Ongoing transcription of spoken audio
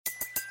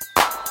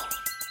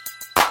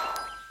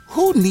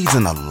Who needs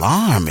an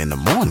alarm in the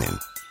morning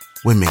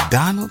when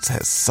McDonald's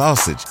has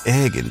sausage,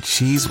 egg, and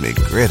cheese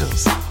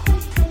McGriddles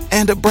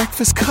and a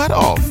breakfast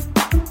cutoff?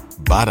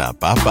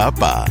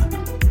 Ba-da-ba-ba-ba.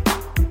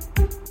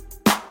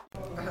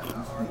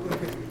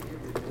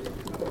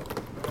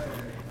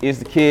 It's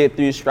the kid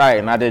 3Stripes,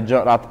 and I just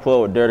jumped off the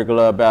pool with Dirty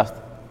Glove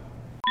Bastard.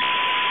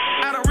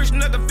 I done reached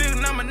another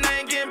figure, now my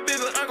name getting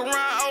bigger. Uncle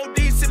Ryan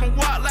OD, sipping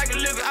walk like a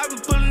liquor. I been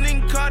pulling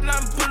in card, and I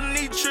been pulling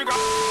in trigger.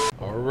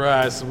 All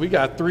right, so we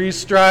got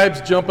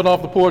 3Stripes jumping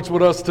off the porch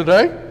with us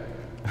today.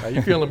 How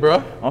you feeling,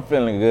 bro? I'm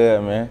feeling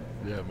good, man.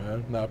 Yeah,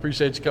 man. No, I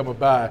appreciate you coming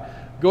by.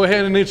 Go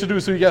ahead and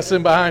introduce who you got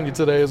sitting behind you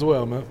today as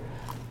well, man.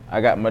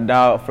 I got my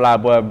dog,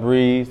 Flyboy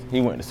Breeze.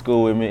 He went to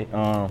school with me.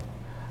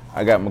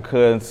 I got my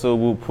cousin,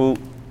 Subu Poop.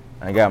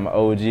 I got my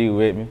OG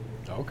with me.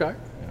 Okay,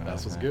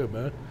 that's what's good,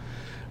 man.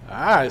 All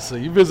right, so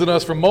you visit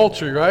us from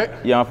Moultrie, right?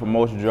 Yeah, I'm from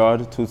Porch,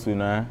 Georgia,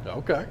 229.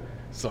 Okay,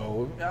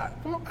 so I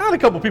had a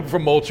couple people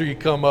from Moultrie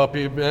come up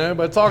here, man,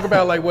 but talk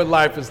about like what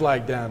life is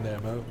like down there,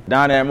 man.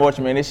 Down there in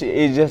Moultrie, man, this shit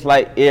is just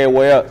like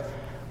everywhere else,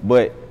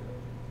 but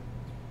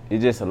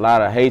it's just a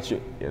lot of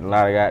hatred, a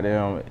lot of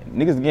goddamn,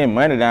 niggas getting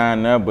money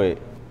down there, but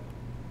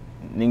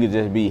niggas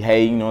just be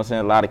hating, you know what I'm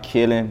saying? A lot of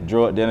killing,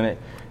 drug dealing,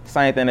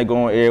 same thing that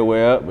going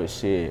everywhere else, but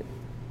shit.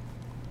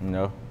 You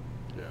know,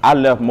 yeah. I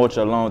left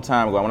Moultrie a long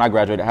time ago. When I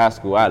graduated high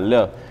school, I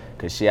left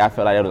because shit, I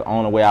felt like it was the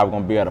only way I was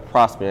gonna be able to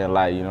prosper in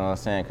life. You know what I'm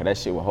saying? Because that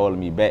shit was holding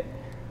me back.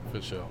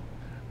 For sure.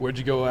 Where'd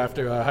you go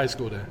after high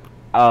school then?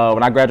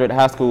 When I graduated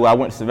high school, I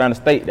went to Savannah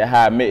State. That's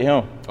how I met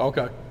him.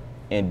 Okay.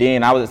 And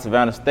then I was at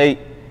Savannah State.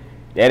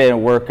 That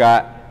didn't work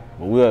out.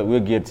 But we'll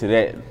get to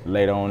that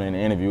later on in the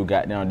interview.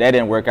 Goddamn, that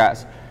didn't work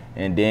out.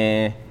 And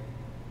then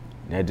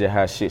that's just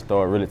how shit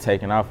started really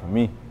taking off for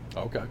me.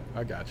 Okay,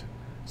 I got you.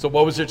 So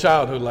what was your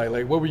childhood like?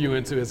 Like, what were you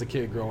into as a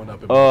kid growing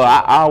up?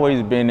 I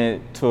always been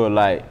into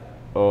like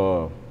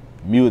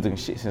music and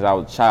shit since I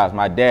was a child.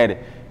 My daddy,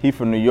 he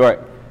from New York,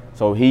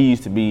 so he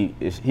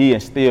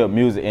instilled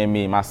music in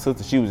me. My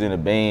sister, she was in a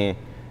band,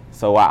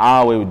 so I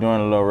always was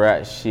doing a little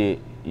rap shit,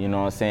 you know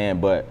what I'm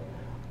saying? But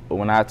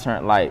when I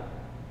turned like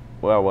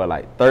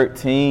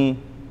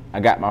 13, I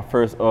got my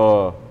first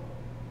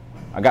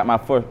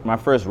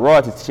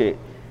royalty check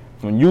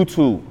from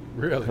YouTube.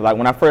 Really? So like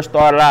when I first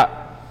started out,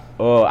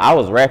 I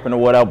was rapping or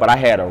whatever, but I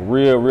had a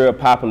real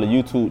popular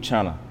YouTube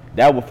channel.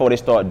 That was before they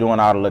started doing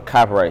all the little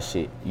copyright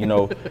shit. You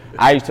know,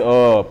 I used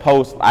to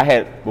post. I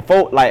had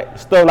before like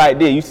stuff like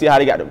this. You see how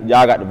y'all got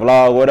the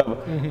vlog or whatever.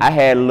 Mm-hmm. I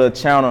had a little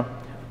channel,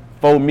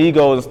 4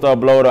 Migos and stuff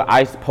blowed up.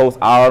 I used to post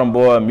all them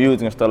boy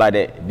music and stuff like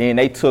that. Then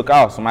they took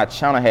off, so my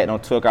channel had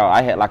don't took off.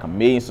 I had like 1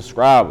 million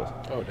subscribers.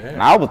 Oh damn!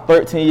 And I was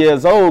 13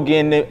 years old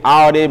getting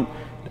all them.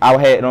 I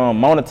had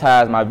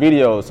monetized my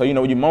videos. So, you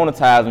know, when you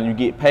monetize, when you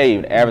get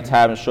paid, the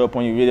advertisement show up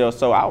on your video.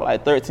 So I was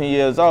like 13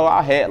 years old.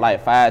 I had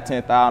like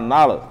 $5,000,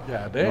 $10,000.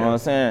 Yeah, damn. You know what I'm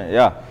saying?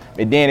 Yeah.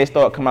 And then they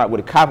started coming out with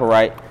a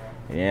copyright.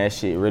 And that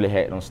shit really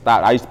had them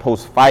stop. I used to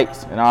post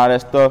fights and all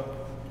that stuff.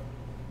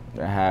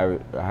 That's how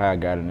I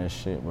got in this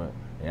shit. But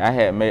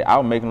yeah, I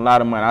was making a lot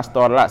of money. I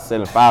started out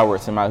selling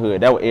fireworks in my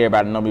hood. That was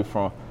everybody know me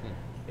from.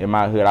 In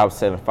my hood, I was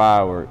selling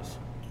fireworks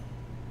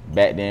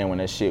back then when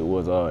that shit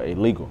was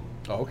illegal.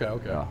 Oh, okay.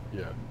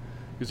 Yeah.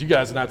 Because you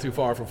guys are not too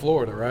far from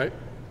Florida, right?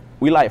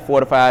 We like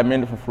 45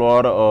 minutes from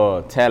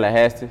Florida,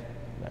 Tallahassee.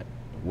 Like,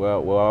 where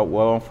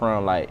I'm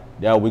from, like,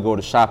 there we go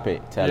to shop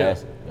at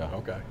Tallahassee. Yeah.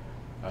 Okay,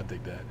 I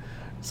dig that.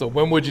 So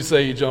when would you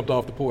say you jumped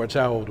off the porch?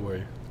 How old were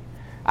you?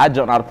 I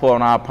jumped out the porch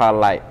when I was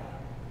probably like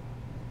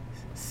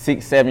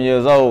 6, 7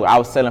 years old. I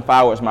was selling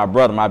fireworks with my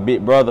brother, my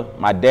big brother.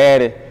 My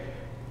daddy,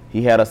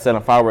 he had us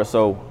selling fireworks.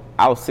 So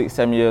I was 6,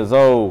 7 years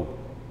old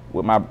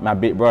with my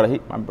big brother.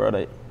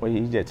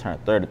 He just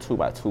turned 32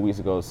 about 2 weeks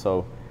ago,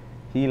 so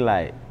he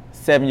like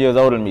 7 years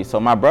older than me. So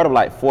my brother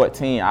like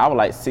 14, I was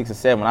like 6 or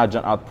 7 when I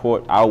jumped out the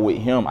porch. I was with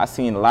him. I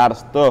seen a lot of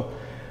stuff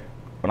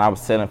when I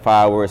was selling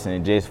fireworks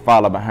and just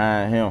follow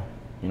behind him.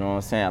 You know what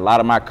I'm saying? A lot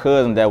of my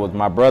cousins that was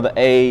my brother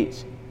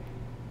age,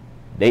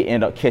 they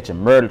end up catching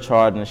murder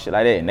charges and shit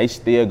like that, and they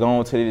still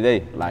going to this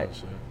day. Like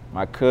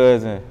my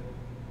cousin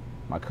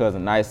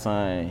Nice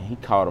Son, he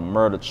caught a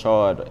murder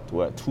charge,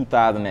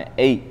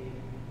 2008.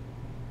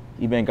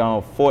 He been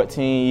gone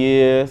 14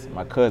 years.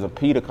 My cousin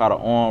Peter caught an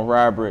armed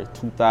robbery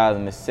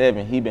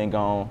 2007. He been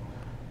gone.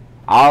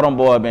 All them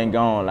boys been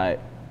gone. Like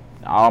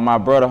all my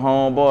brother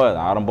homeboys,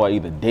 all them boys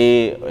either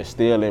dead or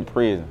still in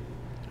prison.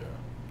 Yeah.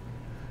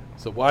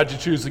 So why'd you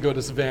choose to go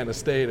to Savannah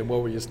State, and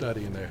what were you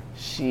studying there?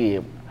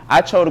 Shit,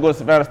 I chose to go to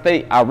Savannah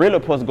State. I really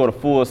was supposed to go to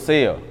Full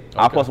Sail. Okay.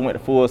 I supposed to went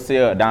to Full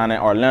Sail down in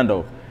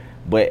Orlando,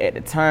 but at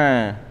the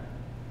time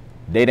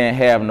they didn't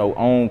have no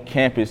own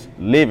campus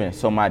living.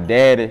 So my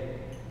daddy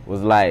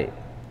was like,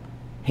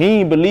 he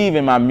ain't believe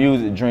in my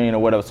music dream or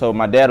whatever. So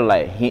my dad was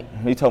like,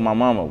 he told my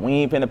mama, we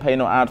ain't finna pay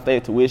no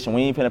out-of-state tuition.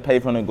 We ain't finna pay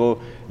for him to go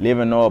live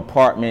in no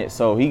apartment.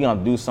 So he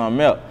gonna do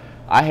something else.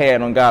 I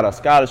had him got a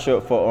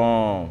scholarship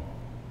for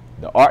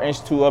the Art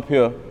Institute up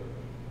here.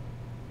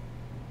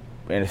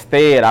 And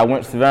instead, I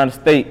went to Savannah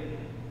State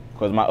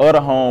because my other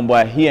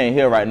homeboy, he ain't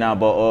here right now,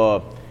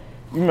 but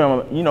You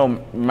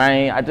remember,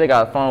 Maine, I just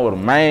got a phone with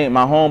him. Maine,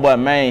 my homeboy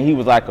Maine, he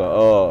was like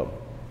a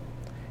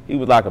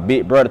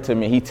big brother to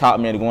me. He taught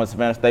me to go to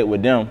Savannah State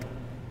with them.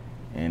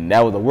 And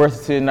that was the worst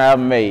decision I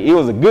ever made. It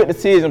was a good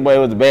decision, but it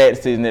was a bad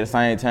decision at the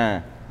same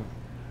time.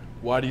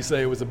 Why do you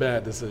say it was a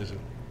bad decision?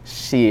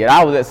 Shit,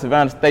 I was at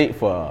Savannah State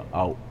for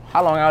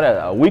how long I was there?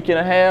 A week and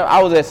a half?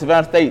 I was at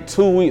Savannah State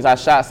 2 weeks. I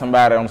shot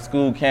somebody on the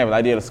school campus.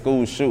 I did a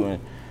school shooting.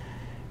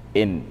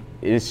 And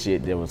this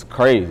shit, that was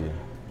crazy.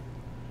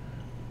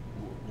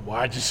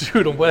 Why'd you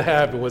shoot him? What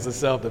happened? Was it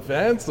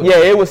self-defense? Yeah,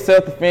 it was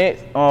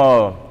self-defense.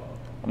 I'm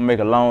gonna make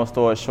a long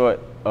story short.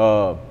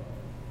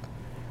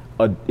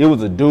 It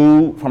was a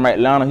dude from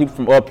Atlanta. He was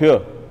from up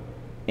here.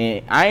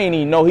 And I ain't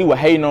even know he was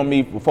hating on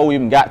me before we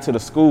even got to the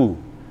school.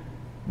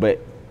 But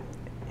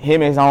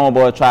him and his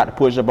homeboy tried to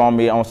push up on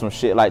me on some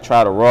shit, like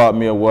try to rob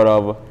me or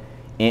whatever.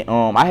 And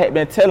I had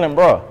been telling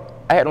bro,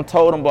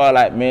 told them, boy,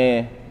 like,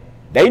 man,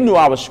 they knew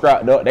I was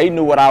strapped up. They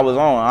knew what I was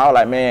on. I was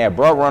like, man,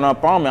 bro run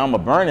up on me, I'm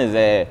gonna burn his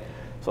ass.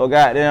 So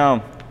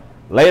goddamn,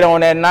 later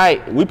on that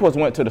night, we supposed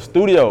to went to the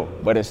studio,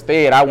 but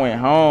instead I went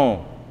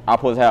home. I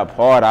supposed to have a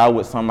party. I was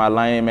with some of my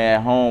lame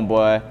ass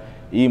homeboy.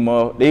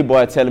 They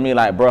boy telling me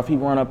like, bro, if he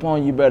run up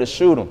on you, you better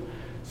shoot him.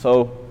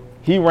 So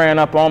he ran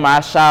up on me,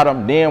 I shot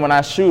him. Then when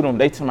I shoot him,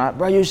 they tell me,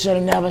 bro, you should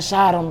have never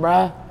shot him,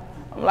 bro.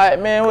 I'm like,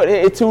 man, what,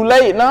 it's too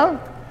late now.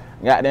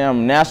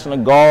 Goddamn National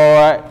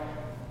Guard,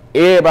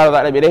 everybody was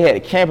like that. They had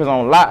the campus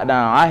on lockdown.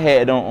 I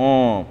had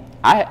them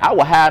I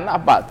was hiding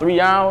out about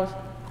 3 hours.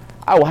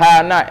 I was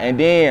hiding out, and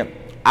then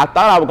I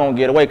thought I was gonna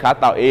get away because I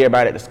thought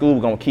everybody at the school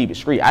was gonna keep it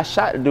street. I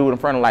shot the dude in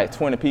front of like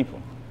 20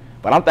 people,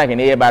 but I'm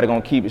thinking everybody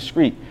gonna keep it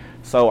street.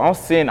 So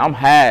I'm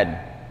hiding.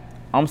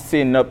 I'm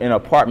sitting up in an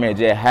apartment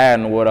just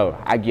hiding or whatever.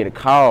 I get a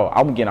call.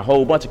 I'm getting a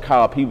whole bunch of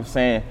calls. People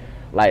saying,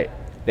 like,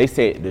 they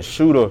said the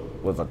shooter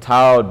was a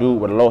tall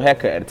dude with a low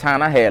haircut. At the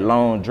time, I had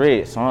long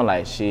dreads. So I'm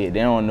like, shit,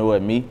 they don't know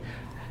it me.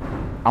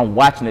 I'm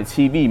watching the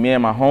TV, me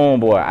and my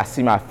homeboy. I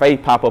see my face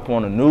pop up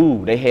on the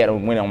news. They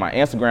went on my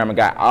Instagram and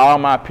got all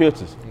my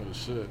pictures. Oh,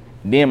 shit.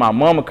 Then my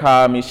mama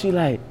called me. She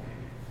like,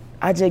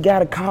 I just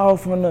got a call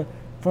from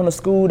the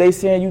school. They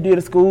saying you did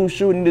a school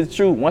shooting. This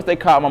truth. Once they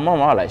called my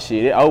mama, I was like,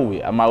 shit, it over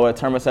with. I might well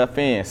turn myself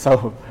in.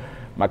 So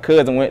my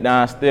cousin went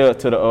downstairs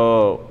to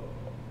the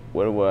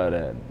what it was,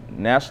 the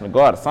National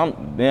Guard or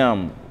something.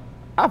 Them,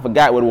 I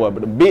forgot what it was,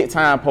 but the big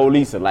time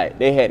police, like,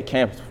 they had the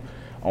campus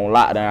on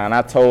lockdown.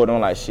 I told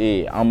them, like,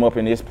 shit, I'm up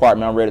in this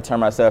apartment. I'm ready to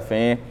turn myself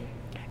in.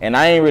 And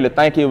I ain't really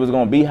think it was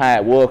gonna be how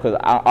it was, cause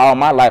all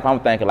my life I'm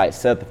thinking like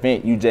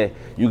self-defense.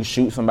 You can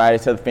shoot somebody,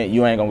 self-defense.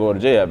 You ain't gonna go to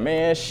jail,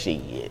 man.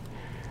 Shit.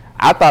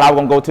 I thought I was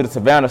gonna go to the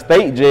Savannah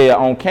State jail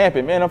on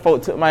campus. Man, them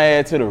folks took my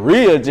ass to the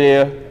real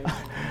jail.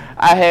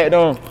 They had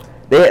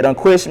them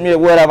question me or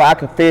whatever. I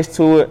confessed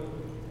to it.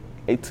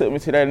 They took me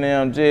to that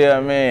damn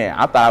jail, man.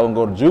 I thought I was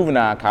gonna go to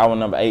juvenile, cause I was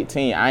number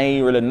 18. I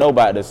ain't really know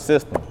about the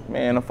system.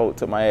 Man, them folks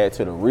took my ass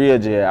to the real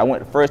jail. I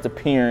went to first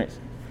appearance.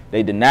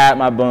 They denied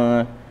my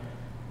bond.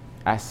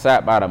 I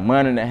sat about a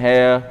month and a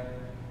half,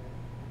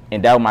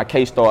 and that when my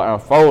case started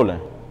unfolding.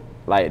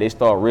 Like, they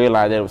started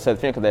realizing that it was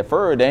self-defense, because at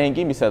first they ain't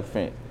give me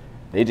self-defense.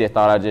 They just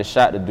thought I just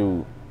shot the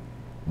dude.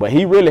 But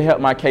he really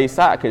helped my case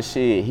out, because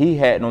shit, he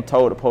had them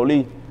told the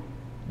police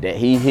that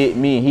he hit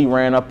me and he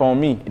ran up on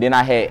me. And then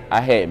I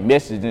had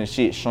messages and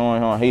shit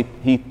showing him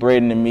he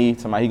threatening me,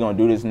 somebody he gonna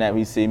do this and that when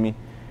he see me.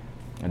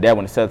 And that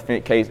when the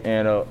self-defense case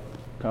ended up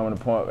coming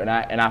to point. And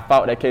I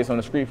fought that case on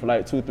the street for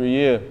like 2-3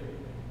 years.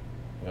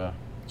 Yeah.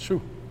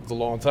 True. It's a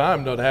long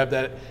time though to have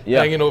that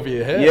hanging over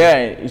your head.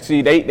 Yeah, you see,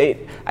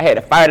 I had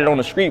to fight it on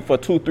the street for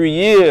 2-3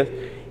 years,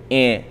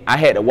 and I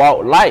had to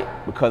walk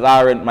light because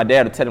my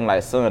dad would tell him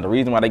like, son, the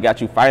reason why they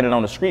got you fighting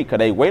on the street because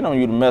they wait on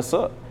you to mess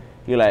up.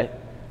 He like,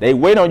 they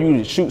wait on you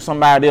to shoot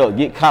somebody else,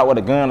 get caught with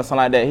a gun or something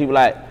like that. He was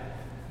like,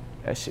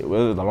 that shit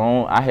was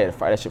I had to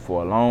fight that shit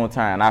for a long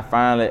time. And I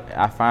finally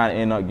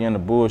ended up getting a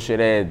bullshit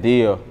ass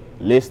deal,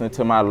 listening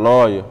to my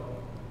lawyer.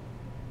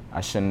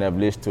 I shouldn't have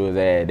listened to his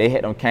ass. They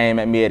had them came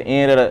at me at the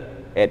end of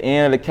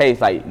the case,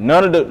 like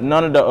none of the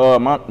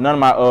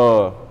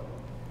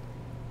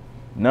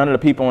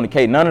people on the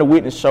case, none of the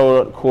witnesses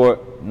showed up to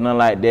court, none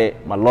like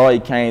that. My lawyer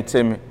came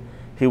to me.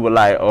 He was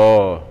like,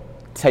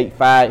 take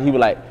 5. He was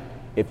like,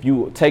 if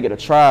you take it to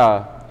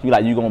trial, he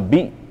like, you gonna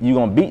beat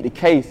the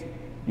case,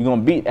 you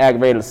gonna beat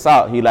aggravated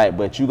assault. He like,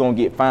 but you gonna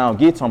get found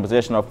guilty on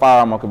possession of a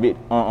firearm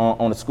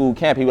on the school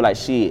camp. He was like,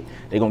 shit,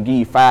 they gonna give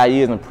you 5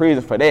 years in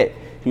prison for that.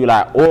 He was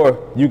like,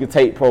 or you can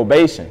take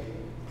probation.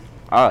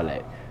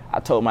 I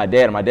told my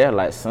dad, and my dad was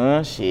like,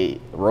 son, shit,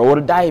 roll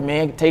the dice,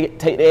 man. Take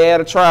the ass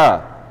to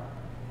trial.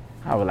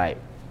 I was like,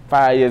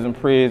 5 years in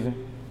prison,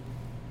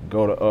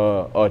 go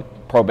to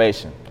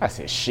probation. I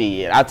said,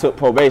 shit, I took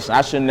probation.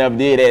 I should never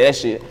did that. That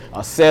shit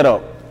a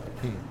setup.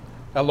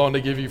 How long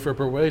they give you for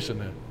probation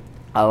then?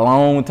 A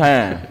long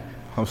time.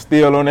 I'm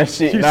still on that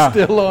shit now.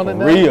 You still on it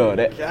now? Real.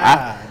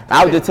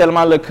 I was just telling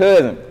my little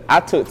cousin, I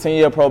took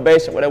 10-year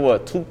probation, whatever,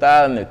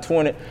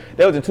 2020.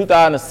 That was in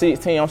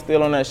 2016. I'm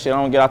still on that shit. I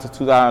don't get out to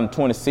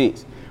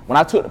 2026. When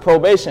I took the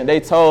probation, they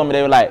told me,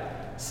 they were like,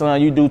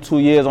 son, you do 2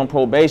 years on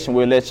probation,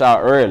 we'll let y'all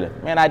early.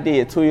 Man, I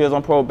did 2 years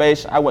on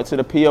probation. I went to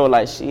the PO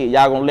like, shit,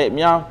 y'all gonna let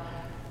me off?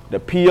 The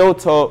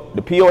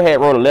PO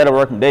had wrote a letter of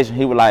recommendation.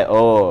 He was like,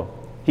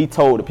 he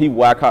told the people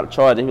why I caught the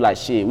charge, he was like,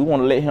 shit, we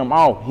want to let him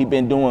off. He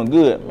been doing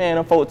good. Man,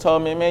 them folks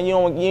told me, man, you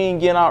ain't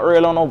getting out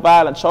early on no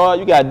violent charge.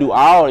 You got to do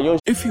all of your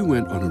shit. If you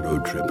went on a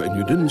road trip and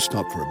you didn't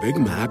stop for a Big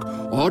Mac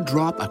or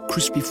drop a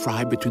crispy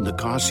fry between the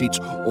car seats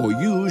or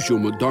use your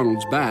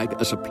McDonald's bag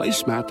as a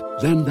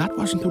placemat, then that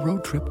wasn't a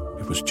road trip.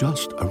 It was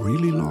just a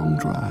really long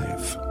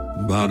drive.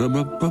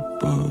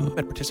 Ba-da-ba-ba-ba.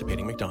 At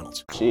participating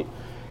McDonald's. Shit.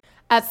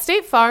 At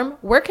State Farm,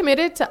 we're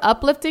committed to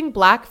uplifting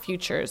Black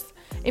futures.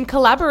 In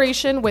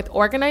collaboration with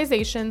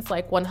organizations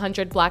like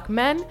 100 Black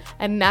Men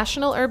and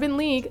National Urban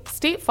League,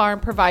 State Farm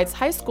provides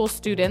high school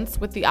students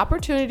with the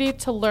opportunity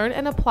to learn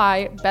and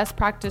apply best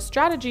practice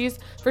strategies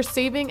for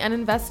saving and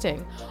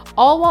investing,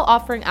 all while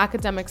offering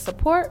academic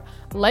support,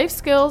 life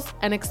skills,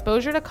 and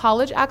exposure to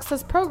college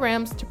access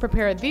programs to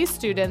prepare these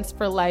students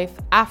for life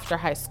after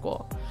high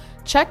school.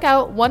 Check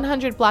out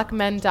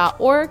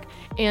 100blackmen.org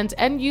and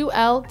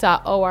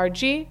nul.org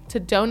to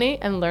donate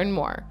and learn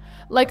more.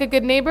 Like a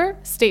good neighbor,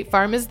 State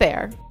Farm is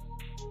there.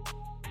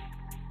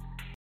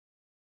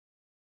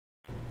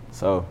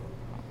 So,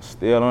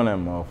 still on that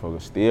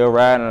motherfucker, still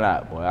riding it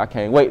out, boy. I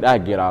can't wait till I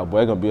get out,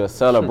 boy. It's gonna be a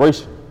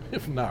celebration.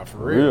 If not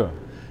for real.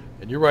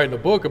 And you're writing a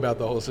book about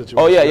the whole situation.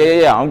 Oh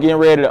yeah. I'm getting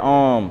ready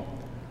to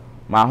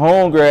my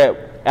home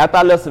grad. After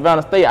I left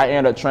Savannah State, I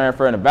ended up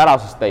transferring to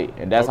Valdosta State,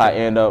 and that's how I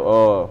ended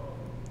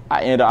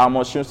up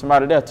almost shooting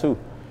somebody there too.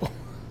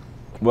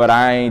 But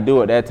I ain't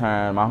do it that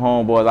time. My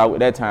homeboys out with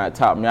that time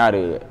taught me how to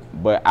do it.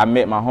 But I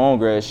met my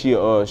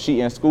homegirl. She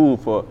in school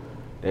for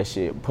that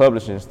shit,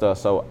 publishing and stuff.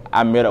 So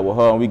I met up with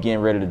her and we getting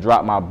ready to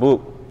drop my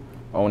book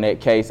on that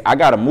case. I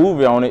got a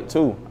movie on it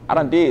too. I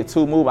done did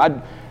 2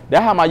 movies.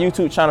 That's how my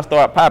YouTube channel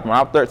started popping. When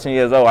I was 13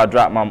 years old, I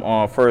dropped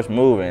my first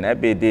movie and that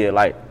bitch did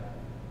like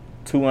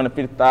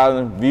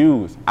 250,000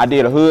 views. I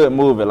did a hood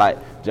movie, like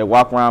just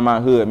walk around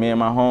my hood, me and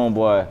my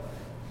homeboy,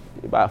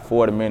 about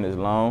 40 minutes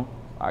long.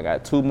 I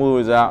got 2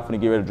 movies out, finna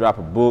get ready to drop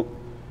a book.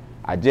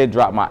 I just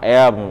dropped my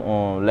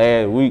album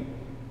last week.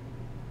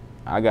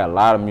 I got a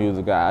lot of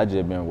music out. I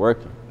just been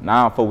working.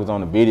 Now I'm focused on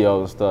the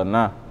videos and stuff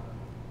now.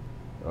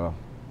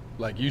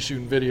 Like you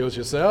shooting videos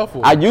yourself?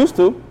 Or? I used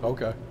to.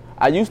 Okay.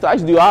 I used to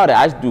do all that.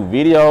 I used to do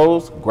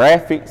videos,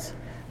 graphics,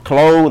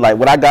 clothes. Like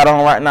what I got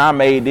on right now, I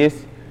made this.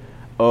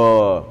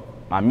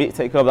 My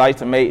mixtape covers, I used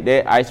to make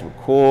that. I used to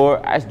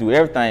record. I used to do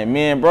everything.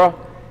 Me and bro,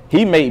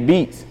 he made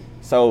beats.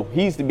 So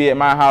he used to be at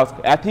my house.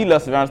 After he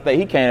left Savannah State,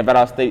 he came to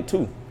Valdosta State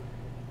too.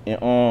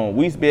 And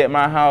we used to be at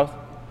my house.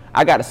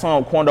 I got the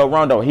song Quando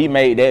Rondo. He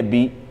made that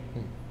beat.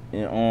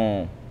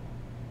 And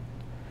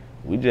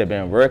we just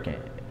been working.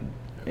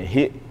 And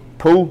hit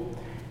Pooh.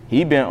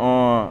 He been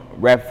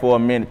rapping for a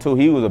minute too.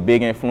 He was a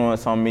big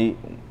influence on me.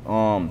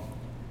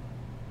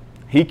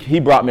 He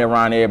brought me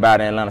around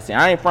everybody in Atlanta. See,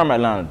 I ain't from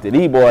Atlanta.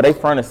 These boys, they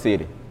from the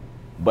city.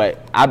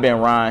 But I've been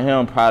around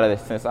him probably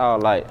since I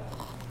was like,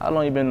 how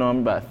long you been knowing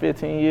me? About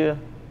 15 years?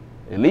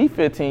 At least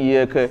 15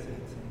 years,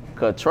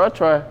 cause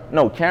Troy,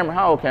 no, Cameron,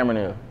 how old Cameron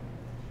is?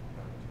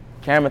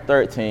 Cameron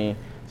 13.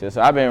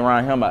 So I've been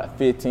around him about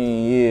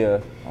 15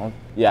 years.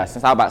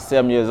 Since I was about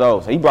 7 years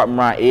old. So he brought me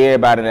around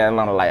everybody in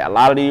Atlanta. Like a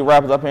lot of these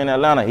rappers up here in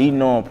Atlanta, he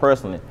know them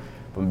personally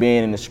from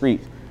being in the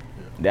streets.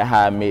 That's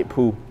how I met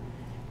Pooh.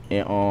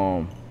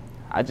 And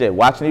I just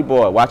watching these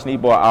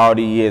boys all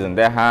these years, and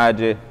that's how I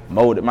just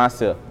molded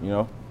myself, you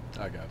know.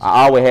 I got you.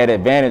 I always had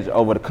advantage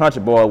over the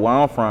country boy where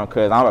I'm from,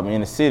 cause I'm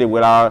in the city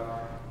with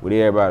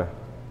everybody.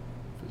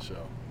 For sure.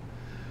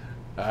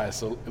 All right,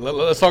 so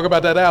let's talk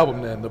about that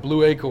album then, the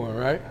Blue Acorn,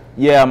 right?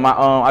 Yeah,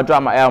 I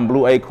dropped my album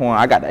Blue Acorn.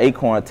 I got the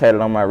acorn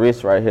tattooed on my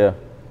wrist right here,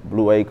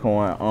 Blue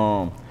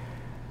Acorn.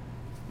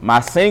 My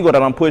single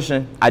that I'm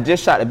pushing, I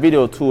just shot a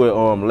video to it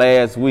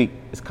last week.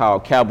 It's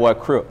called Cowboy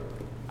Crip.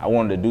 I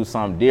wanted to do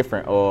something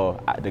different.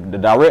 The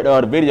director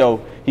of the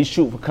video, he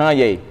shoot for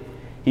Kanye.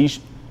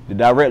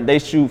 They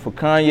shoot for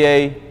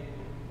Kanye,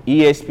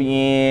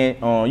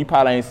 ESPN.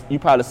 You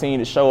probably seen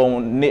the show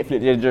on Netflix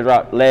that just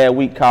dropped last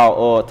week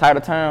called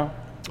Title Town.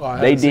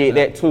 They did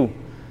that too.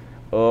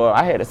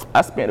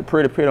 I spent a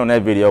pretty penny on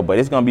that video, but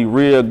it's gonna be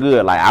real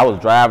good. Like I was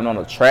driving on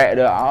a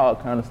tractor, all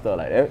kind of stuff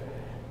like that.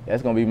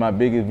 That's gonna be my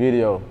biggest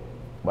video.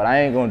 But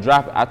I ain't gonna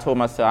drop it. I told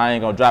myself I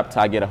ain't gonna drop it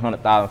till I get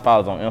 100,000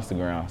 followers on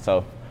Instagram.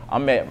 So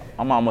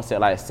I'm almost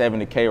at like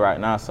 70K right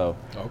now. So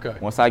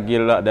once I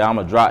get it up there, I'm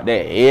gonna drop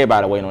that.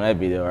 Everybody waiting on that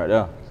video right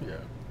there. Yeah.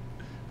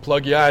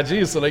 Plug your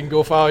IG so they can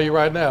go follow you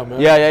right now, man.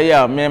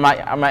 Yeah. Man, my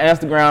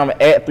Instagram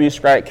at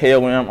 3Stripes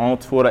KOM, on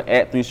Twitter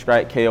at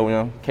 3Stripes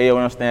KOM.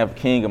 KOM stands for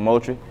King of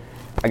Moultrie.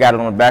 I got it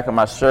on the back of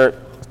my shirt,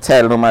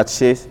 tatted on my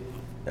chest.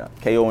 Yeah,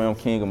 KOM,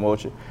 King of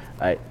Moultrie.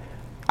 Like,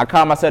 I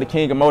call myself the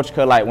King of Moultrie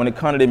because like when it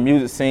comes to the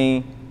music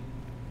scene,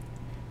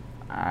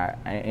 I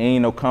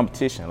ain't no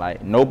competition.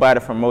 Like nobody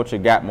from Moultrie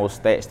got more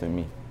stats than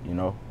me, you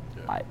know.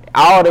 Yeah. Like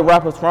all the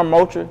rappers from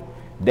Moultrie,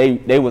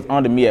 they was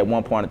under me at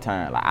one point in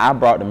time. Like I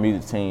brought the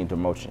music team to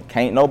Moultrie.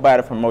 Can't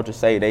nobody from Moultrie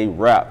say they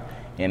rap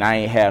and I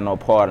ain't had no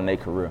part in their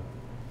career.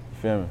 You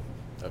feel me?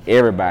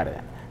 Everybody.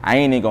 I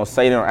ain't even gonna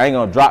say them. I ain't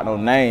gonna drop no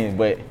names,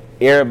 but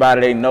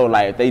everybody they know,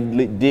 like if they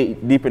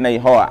dig deep in their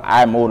heart,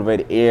 I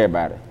motivated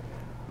everybody.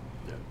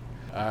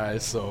 All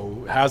right,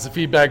 so how's the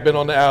feedback been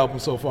on the album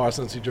so far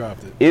since you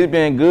dropped it? It's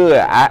been good.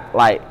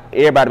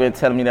 Everybody been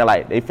telling me that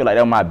like they feel like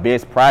that was my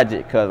best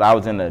project because I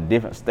was in a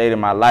different state of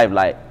my life.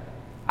 Like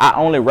I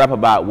only rap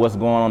about what's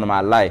going on in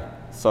my life.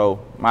 So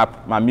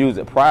my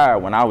music prior,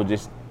 when I was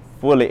just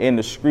fully in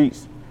the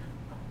streets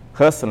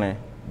hustling,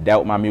 that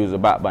what my music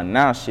about. But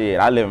now shit,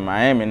 I live in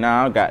Miami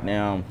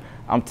now.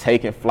 I'm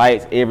taking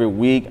flights every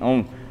week.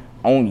 I'm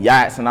on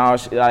yachts and all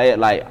shit like that.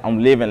 Like I'm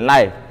living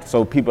life.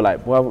 So people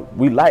like, boy,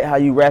 we like how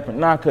you rapping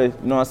now, cause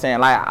you know what I'm saying.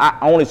 Like I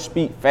only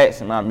speak facts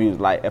in my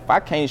music. Like if I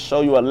can't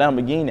show you a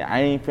Lamborghini,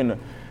 I ain't finna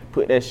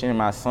put that shit in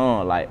my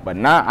song. Like, but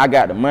now I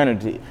got the money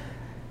to.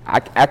 I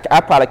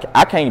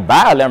can't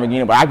buy a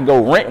Lamborghini, but I can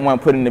go rent one,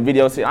 put it in the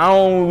video. See, I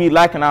don't be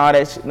liking all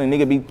that shit. The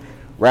nigga be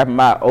rapping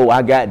about, oh,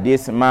 I got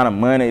this amount of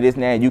money, this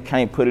and that, and you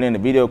can't put it in the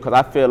video, because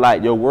I feel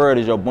like your word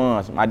is your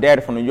bond. My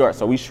daddy from New York,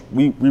 so we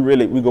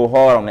go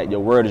hard on that.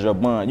 Your word is your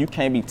bond. You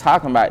can't be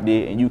talking about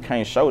this and you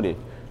can't show this.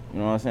 You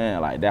know what I'm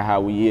saying? Like, that's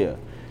how we is.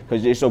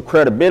 Because it's your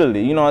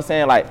credibility. You know what I'm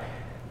saying? Like,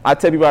 I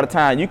tell people all the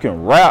time, you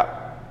can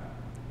rap,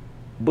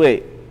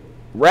 but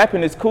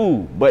rapping is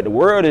cool, but the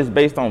world is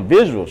based on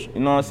visuals.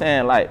 You know what I'm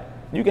saying? Like,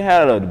 you can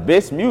have the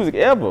best music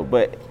ever,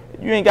 but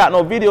you ain't got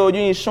no video, you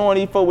ain't showing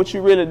these folks what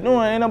you really doing,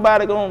 ain't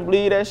nobody gonna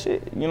believe that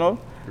shit, you know?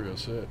 Real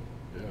shit,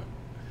 yeah.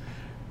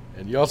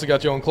 And you also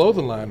got your own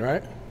clothing line,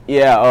 right?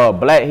 Yeah,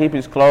 Black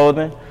Hippies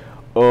Clothing.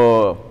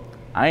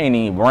 I ain't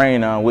even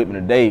bring none with me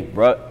today,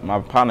 bro. My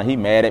partner, he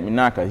mad at me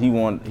now because he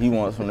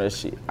wants some of that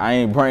shit. I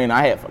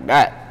had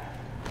forgot.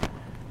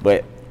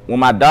 But when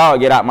my dog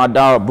get out, my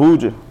dog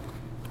Booja,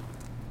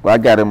 well, I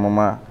got him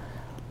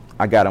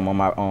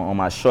on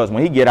my shorts.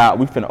 When he get out,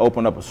 we finna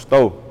open up a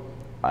store,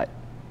 like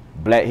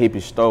Black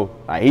Hippie store.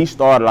 Like he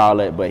started all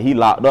that, but he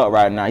locked up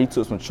right now. He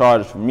took some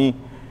charges from me.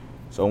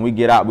 So when we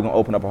get out, we're gonna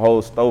open up a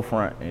whole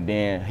storefront, and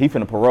then he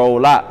finna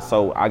parole out.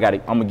 So I'm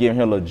gonna give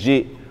him a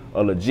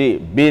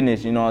legit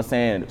business, you know what I'm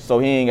saying? So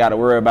he ain't gotta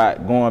worry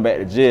about going back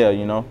to jail,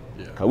 you know?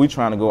 Yeah. Cause we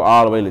trying to go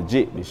all the way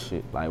legit this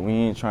shit. Like we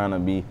ain't trying to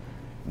be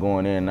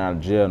going in and out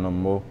of jail no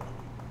more.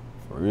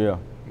 For real.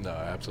 No,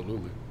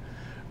 absolutely.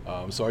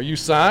 So are you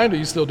signed, or are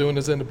you still doing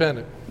this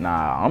independent?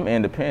 Nah, I'm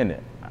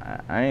independent.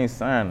 I ain't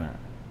signing.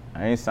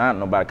 I ain't signing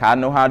nobody. Cause I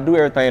know how to do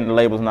everything the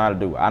labels know how to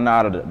do. I know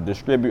how to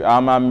distribute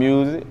all my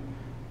music.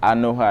 I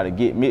know how to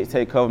get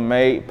mixtape cover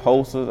made,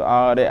 posters,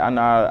 all that.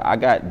 I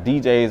got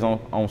DJs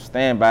on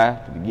standby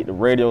to get the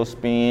radio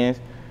spins.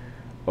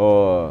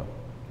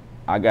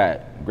 I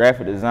got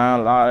graphic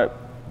designers, all that,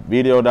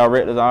 video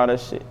directors, all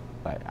that shit.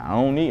 Like, I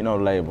don't need no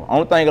label.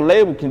 Only thing a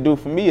label can do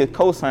for me is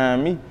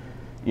co-sign me.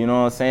 You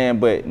know what I'm saying?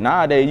 But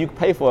nowadays you can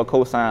pay for a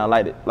co-sign,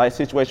 like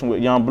situation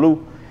with Young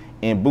Blue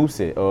and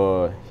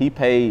Boosie. He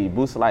paid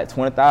Boosie like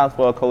 $20,000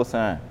 for a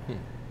co-sign.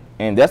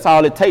 And that's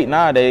all it take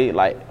nowadays,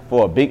 like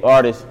for a big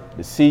artist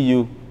to see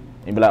you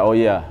and be like, oh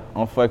yeah,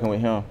 I'm fucking with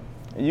him.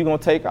 And you gonna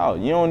take off.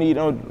 You don't need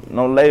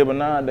no label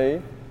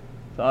nowadays.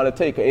 That's all it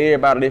take, cause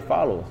everybody they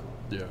follows.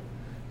 Yeah.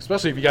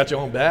 Especially if you got your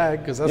own bag,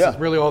 because that's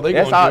really all they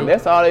gonna do.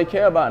 That's all they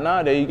care about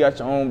nowadays. You got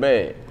your own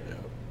bag. Yeah.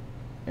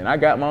 And I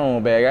got my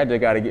own bag. I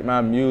just gotta get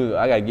my music.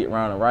 I gotta get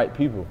around the right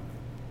people.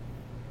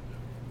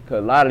 Cause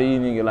a lot of these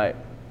niggas, like,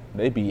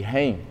 they be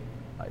hanging.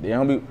 Like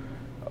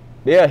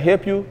they'll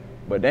help you,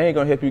 but they ain't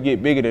gonna help you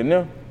get bigger than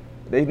them.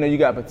 They know you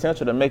got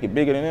potential to make it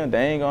bigger than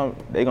them.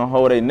 They gonna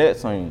hold their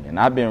nuts on you. And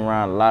I've been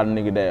around a lot of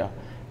niggas that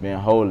been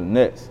holding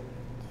nuts.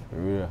 For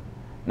real.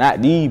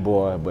 Not these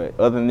boys, but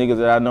other niggas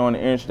that I know in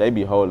the industry, they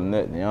be holding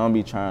nuts. They don't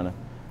be trying to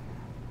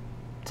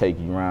take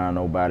you around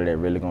nobody that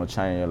really gonna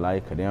change your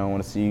life, cause they don't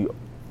wanna see you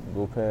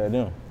go past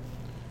them.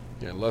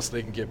 Yeah, unless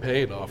they can get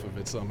paid off of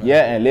it somehow.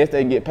 Yeah, unless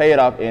they can get paid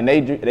off, and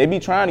they be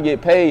trying to get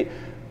paid.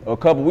 A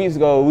couple weeks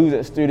ago, we was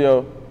at the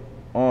studio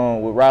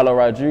with Rilo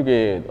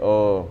Rodriguez,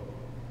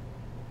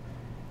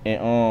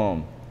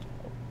 and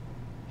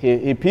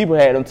his people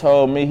had him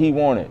told me he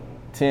wanted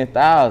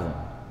 10,000.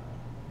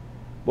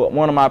 But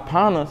one of my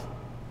partners,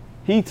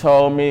 he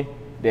told me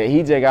that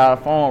he just got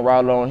a phone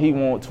Rilo and he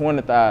want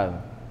 20,000.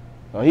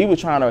 So he was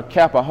trying to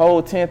cap a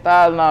whole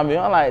 10,000 on me.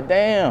 I'm like,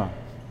 damn.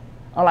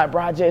 I'm like,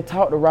 bro, I just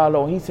talked to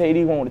Rilo and he said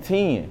he wanted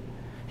 10.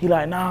 He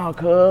like, nah,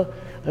 cuz,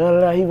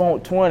 he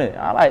want 20. And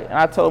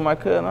I told my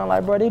cousin, I'm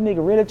like, bro, this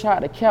nigga really tried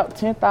to cap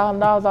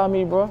 $10,000 on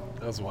me, bro.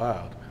 That's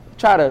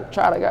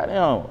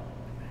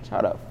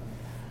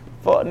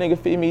fuck nigga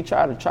feed me,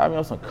 try me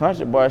on some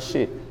country boy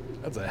shit.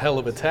 That's a hell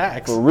of a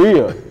tax. For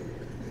real.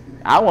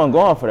 I wasn't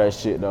going for that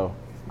shit though.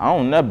 I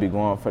don't never be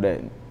going for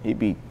that.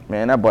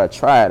 Man, that boy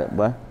tried it,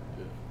 boy. Yeah.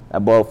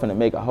 That boy finna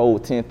make a whole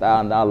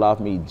 $10,000 off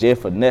me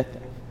just for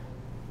nothing.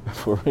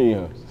 For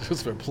real.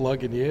 Just for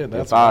plugging you in.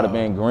 That's if I'd have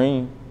been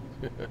green.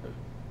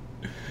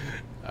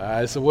 All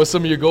right, so what's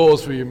some of your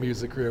goals for your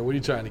music career? What are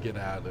you trying to get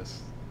out of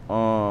this?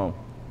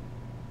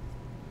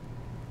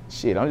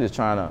 Shit, I'm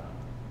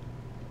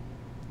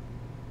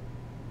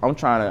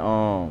trying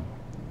to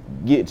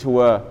get to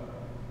where,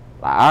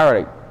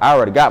 like,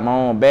 already got my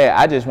own bag.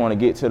 I just want to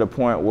get to the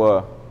point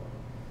where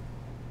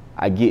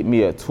I get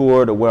me a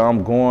tour to where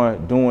I'm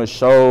going, doing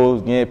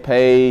shows, getting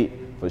paid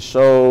for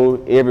shows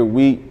every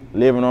week,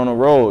 living on the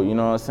road. You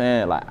know what I'm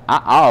saying? Like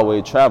I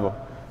always travel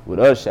with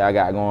other shit I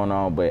got going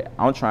on, but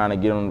I'm trying to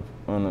get on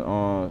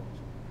the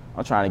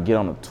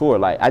tour.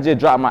 Like I just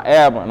dropped my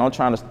album and I'm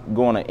trying to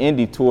go on an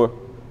indie tour,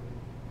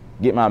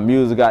 get my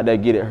music out there,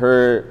 get it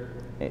heard,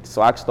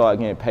 so I can start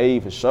getting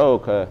paid for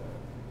shows. Cause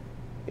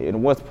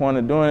and what's the point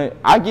of doing it?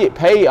 I get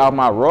paid off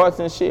my royalties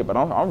and shit, but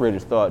I'm ready to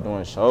start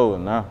doing shows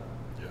now.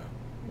 Yeah.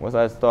 Once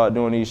I start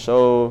doing these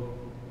shows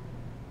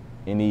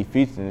and these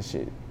features and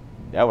shit,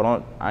 that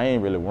what I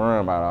ain't really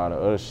worrying about all the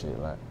other shit.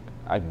 Like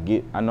I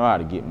know how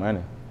to get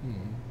money.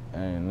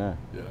 Ain't nothing.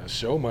 Yeah,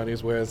 show money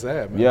is where it's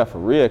at, man. Yeah, for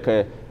real.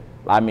 Cause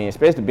I mean,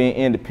 especially being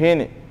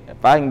independent,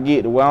 if I can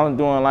get to where I'm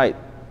doing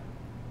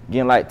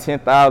getting like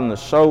 10,000 a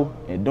show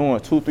and doing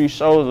 2-3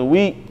 shows a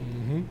week,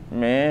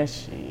 man,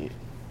 shit.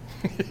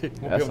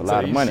 That's a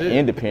lot of money. Shit.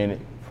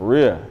 Independent, for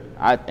real.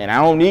 I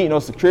don't need no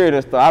security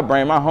and stuff. I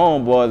bring my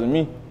homeboys and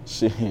me.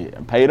 Shit,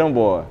 I pay them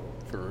boys.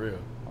 For real.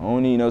 I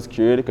don't need no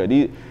security, cause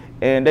these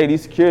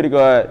security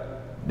guards,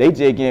 they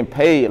just getting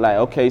paid. Like,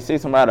 okay, say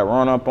somebody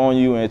run up on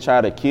you and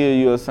try to kill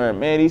you or something.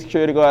 Man, these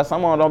security guards,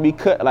 some of them don't be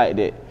cut like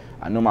that.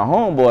 I know my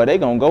homeboy, they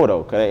gonna go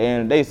though. Cause at the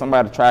end of the day,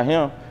 somebody try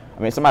him.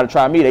 I mean, somebody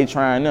try me, they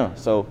trying them.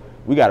 So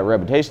we got a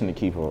reputation to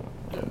keep up.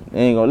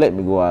 They ain't gonna let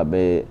me go out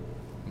bad.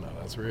 No,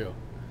 that's real.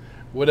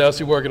 What else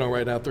you working on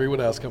right now, 3? What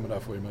else coming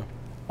up for you,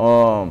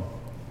 man?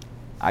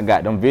 I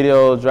got them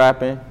videos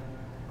dropping.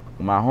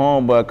 When my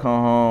homeboy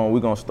come home, we're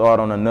gonna start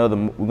on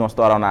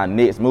our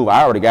next move.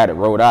 I already got it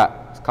rolled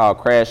out. It's called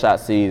Crash Out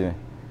Season.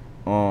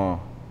 I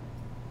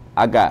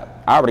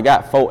already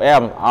got 4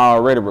 albums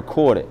already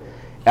recorded.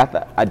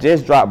 After I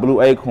just dropped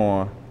Blue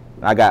Acorn,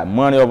 I got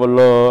Money Over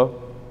Love,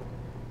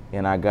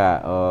 and I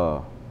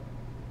got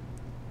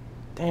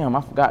damn,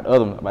 I forgot the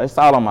other one, but it's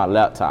all on my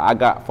laptop. I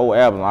got 4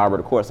 albums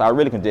already recorded, so I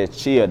really can just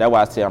chill. That's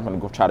why I said I'm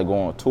gonna try to go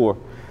on tour.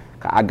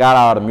 I got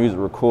all the music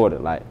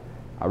recorded. Like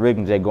I really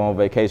can just go on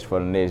vacation for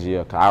the next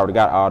year, cause I already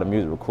got all the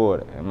music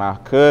recorded. And my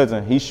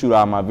cousin, he shoot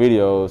all my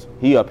videos.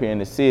 He up here in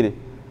the city,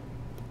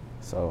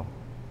 so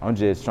I'm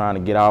just trying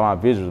to get all my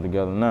visuals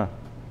together now.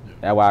 Yeah.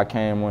 That's why I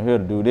came on here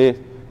to do this,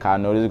 cause I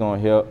know this is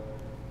gonna help.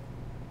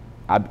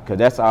 Cause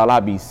that's all I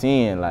be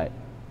seeing. Like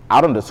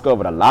I done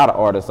discovered a lot of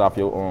artists off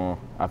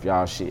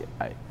y'all shit.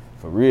 Like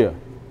for real.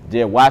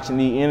 Just watching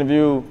these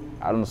interviews,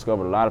 I done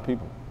discovered a lot of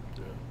people.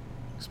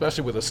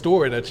 Especially with a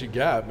story that you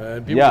got,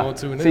 man. People gonna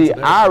tune into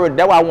that.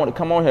 That's why I want to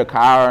come on here, cause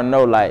I already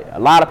know like a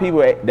lot of people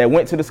that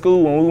went to the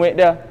school when we went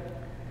there,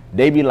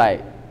 they be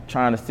like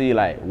trying to see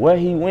like where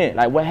he went,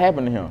 like what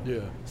happened to him.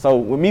 Yeah. So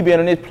with me being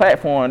on this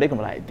platform, they can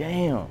be like,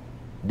 damn,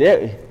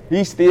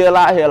 he's still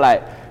out here,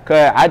 like,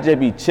 cause I just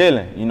be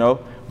chilling, you know.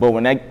 But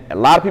when a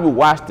lot of people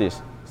watch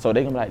this, so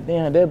they can be like,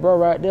 damn, that bro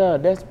right there,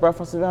 that's bro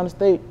from Savannah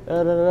State.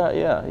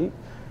 Yeah,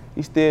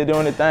 he still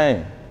doing the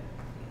thing.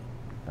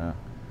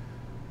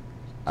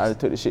 I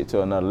just took the shit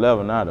to another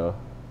level now, though.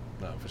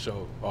 No, for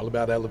sure. All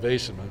about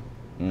elevation,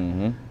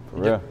 man. For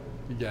real.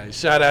 You got any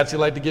shout-outs you'd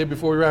like to give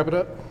before we wrap it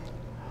up?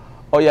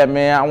 Oh, yeah,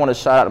 man. I want to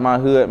shout out to my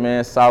hood,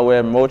 man,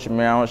 Southwest Mochi,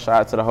 man. I want to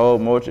shout out to the whole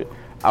Mochi.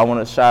 I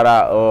want to shout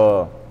out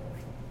all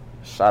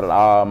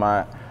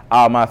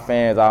my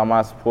fans, all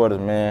my supporters,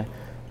 man.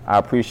 I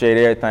appreciate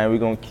everything. We're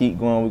going to keep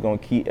going. We're going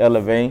to keep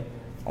elevating.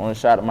 I want to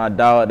shout out my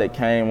dog that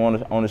came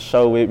on the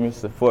show with me,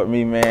 support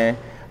me, man.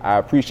 I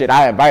appreciate it.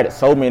 I invited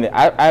so many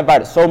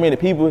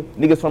people,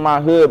 niggas from my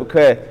hood,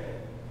 because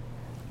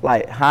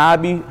like how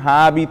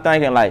I be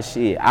thinking like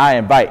shit, I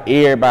invite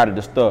everybody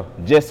to stuff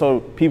just so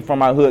people from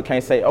my hood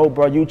can't say, oh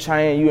bro, you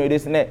changed, you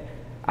this and that.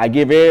 I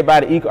give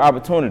everybody equal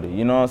opportunity,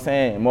 you know what I'm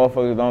saying? And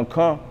motherfuckers don't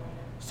come.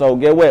 So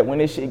get what? When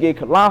this shit get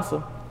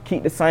colossal,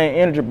 keep the same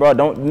energy, bro.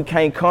 You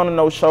can't come to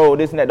no show,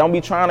 this and that. Don't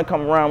be trying to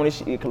come around when this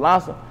shit get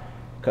colossal.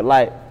 Cause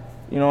like,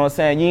 you know what I'm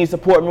saying? You ain't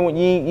support me when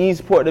you ain't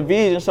support the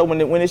vision. So when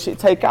this shit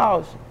take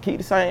out, keep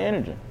the same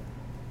energy.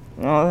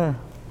 You know what I'm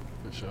saying?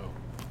 For sure.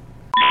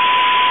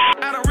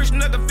 I done reached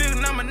another figure,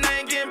 now my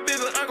name getting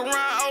bigger. Uncle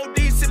Ryan OD,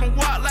 sipping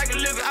water like a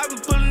liquor. I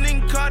been pulling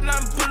in card, and I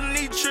been pulling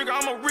in trigger.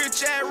 I'm a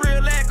rich ass,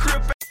 real ass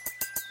crib.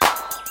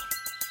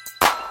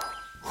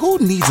 Who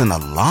needs an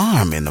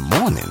alarm in the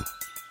morning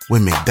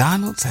when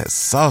McDonald's has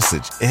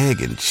sausage,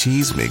 egg, and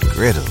cheese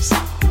McGriddles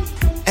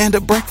and a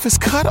breakfast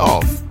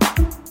cutoff?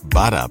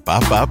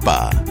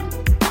 Ba-da-ba-ba-ba.